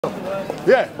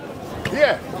Yeah.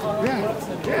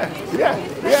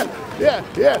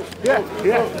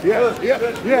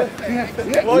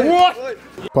 What?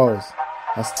 Pause.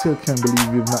 I still can't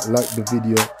believe you've not liked the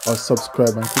video or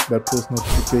subscribed and click that post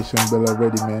notification bell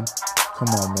already, man. Come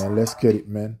on, man. Let's get it,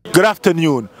 man. Good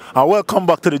afternoon and welcome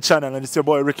back to the channel. And it's your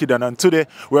boy Ricky Dan. And today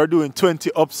we're doing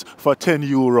 20 ups for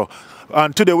 €10.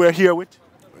 And today we're here with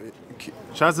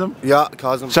Shazam? Yeah,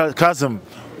 Kazim. Kazim.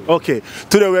 Okay.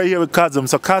 Today we're here with Kazim.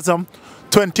 So Kazim,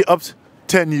 20 ups,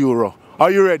 €10.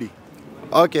 Are you ready?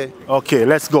 Okay. Okay,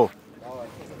 let's go.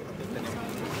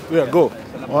 Yeah, go.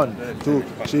 1, 2,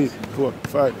 3, 4,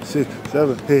 5, 6,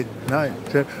 7, 8, 9,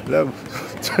 10, 11,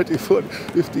 13, 14,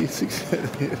 15, 16,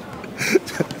 17.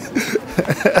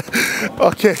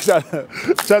 Okay,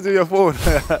 charge your phone.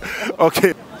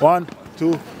 Okay, 1,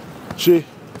 2, 3,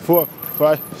 4,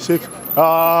 5, 6.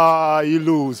 Ah, you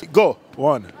lose. Go.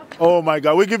 1. Oh my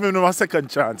God, we're giving you a second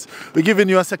chance. We're giving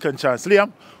you a second chance.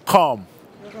 Liam, calm.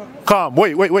 Calm.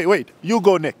 Wait. You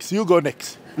go next.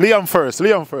 Liam first.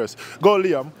 Go,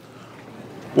 Liam.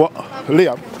 What?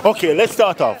 Liam. Okay, let's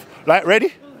start off. Right,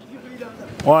 ready?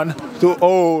 1, 2.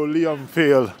 Oh, Liam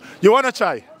failed. You wanna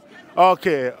try?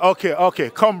 Okay.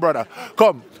 Come, brother.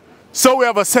 Come. So we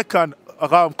have a second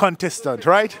contestant,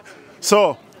 right?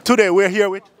 So today we're here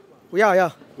with.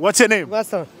 Yeah. What's your name?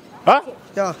 Master. Huh?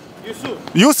 Yeah.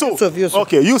 Yusuf.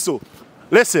 Okay, Yusuf.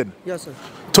 Listen. Yes, sir.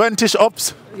 20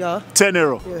 ups. Yeah.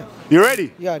 €10. Yeah. You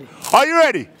ready? Yeah. Are you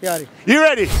ready? Yeah. You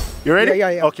ready? You ready?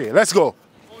 Yeah. Okay, let's go.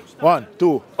 1,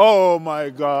 2. Oh my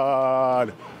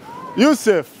God.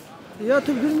 Yusuf. Yeah,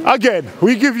 Again.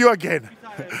 We give you again.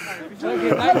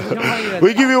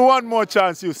 We give you one more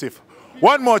chance, Yusuf.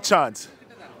 One more chance.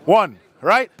 1,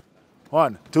 right?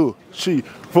 1, 2, 3,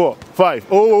 4, 5.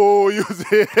 Oh, Yusuf.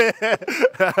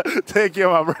 Take care,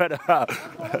 my brother.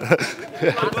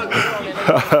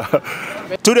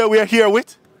 Today we are here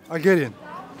with Algerian.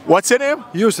 What's your name?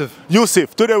 Yusuf.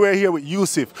 Yusuf. Today we're here with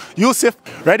Yusuf. Yusuf,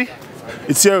 ready?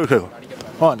 It's your turn.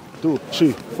 1, 2,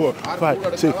 3, 4,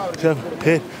 5, 6, 7,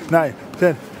 8, 9,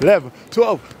 10, 11,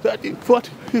 12, 13,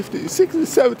 14, 15, 16,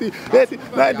 17, 18,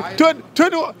 19, 20,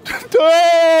 21.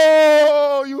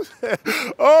 Oh, Yusuf.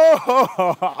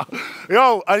 Oh.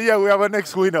 Yo, and yeah, we have a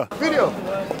next winner. Video.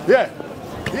 Yeah.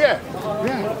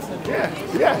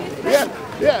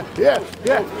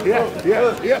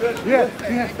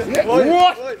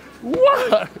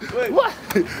 What?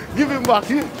 Give him back.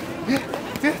 Yeah.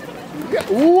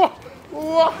 What?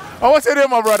 Oh, what's your name,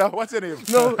 my brother? What's your name?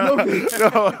 No.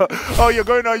 Oh, you're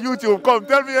going on YouTube. Come,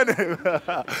 tell me your name.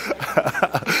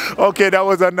 Okay, that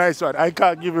was a nice one. I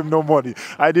can't give him no money.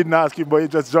 I didn't ask him, but he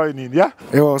just joined in, yeah?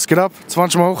 Jo, was geht ab?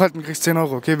 20 Mal hochhalten, kriegst 10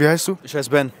 Euro. Okay, wie heißt du? Ich heiße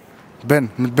Ben. Ben,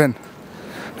 mit Ben.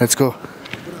 Let's go.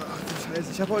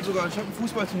 Ich habe ein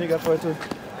Fußballturnier gehabt heute.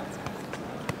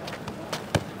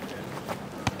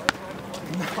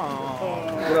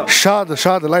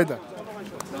 Schade, leider.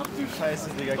 Scheiße,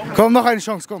 Digga. Komm, noch eine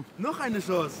Chance, komm. Noch eine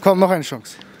Chance. Komm, noch eine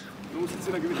Chance.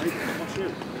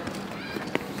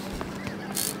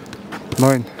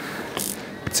 9,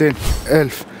 10,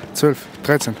 11, 12,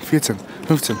 13, 14,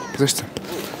 15, 16,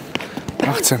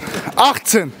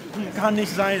 18. Kann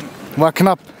nicht sein. War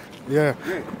knapp. Ja.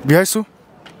 Wie heißt du?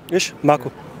 Ich,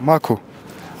 Marco. Marco.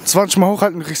 20 Mal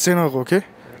hochhalten, du kriegst 10 Euro, okay?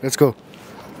 Let's go.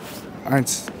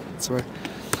 1, 2,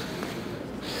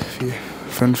 4,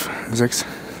 5, 6,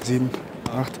 7,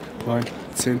 8, 9,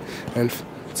 10, 11,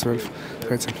 12,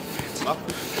 13, 14,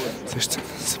 16,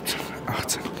 17,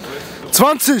 18,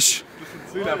 20!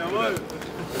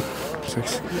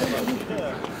 6.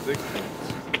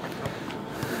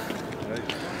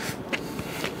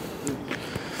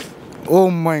 Oh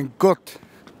mein Gott.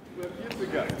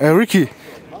 Ricky.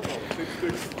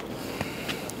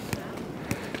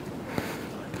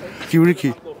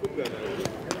 Ricky.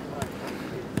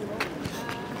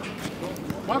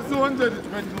 Machst du 100,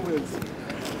 wenn du willst.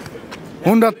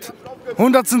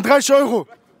 100 sind 30 Euro.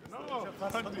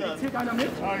 Zählt einer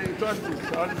mit? Nein,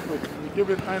 20. Alles gut. Wir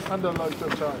geben einen anderen Leuten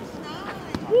Chance.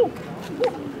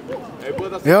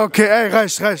 Ja, okay, ey,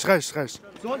 reicht.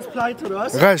 Sonst pleite, oder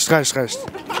was? Reicht.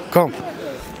 Komm.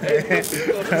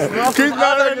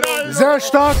 Sehr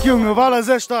stark, Junge, war er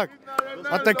sehr stark.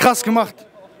 Hat er krass gemacht.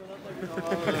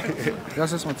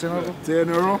 Das ist mal 10 Euro.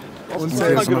 10 Euro. Und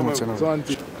 10 Euro.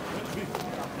 20.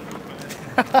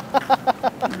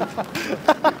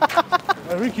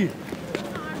 Ricky.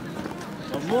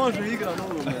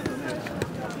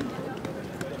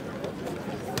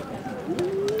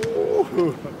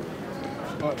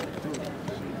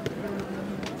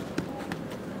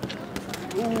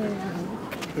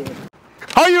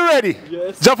 Are you ready?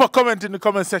 Yes. Drop a comment in the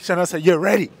comment section and say you're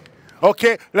ready.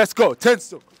 Okay, let's go. 10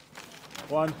 stop.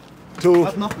 1, 2.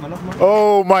 Nochmal.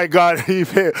 Oh my God, he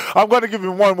failed. I'm gonna give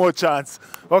him one more chance.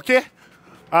 Okay?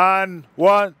 And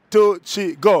 1, 2,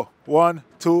 3, go. 1,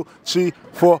 2, 3,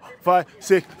 4, 5,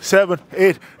 6, 7,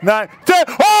 8, 9, 10.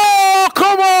 Oh,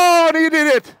 come on! He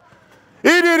did it!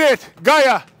 He did it!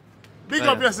 Gaia, big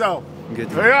up yourself. Good.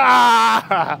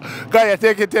 Yeah. Gaia,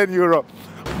 take it €10.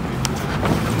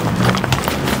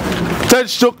 10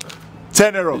 stuk,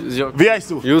 €10. Wie heißt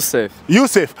du? Yusuf.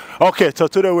 Yusuf. Okay, so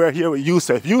today we're here with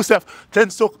Yusuf. Yusuf, 10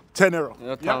 stuk, €10.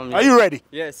 Yeah. Are you ready?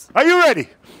 Yes. Are you ready?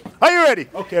 Are you ready?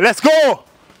 Okay, let's go.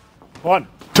 1,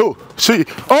 2, 3.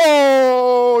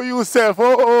 Oh, Yusuf.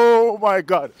 Oh my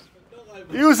God.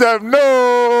 Yusuf,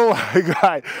 no, my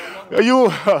God. You.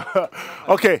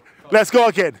 Okay, let's go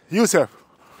again. Yusuf.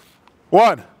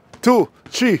 1, 2,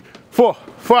 3, 4,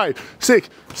 5, 6,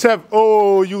 7.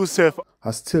 Oh, Yusuf.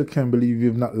 I still can't believe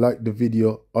you've not liked the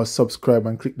video or subscribed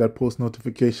and click that post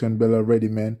notification bell already,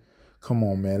 man. Come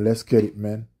on, man. Let's get it,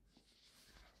 man.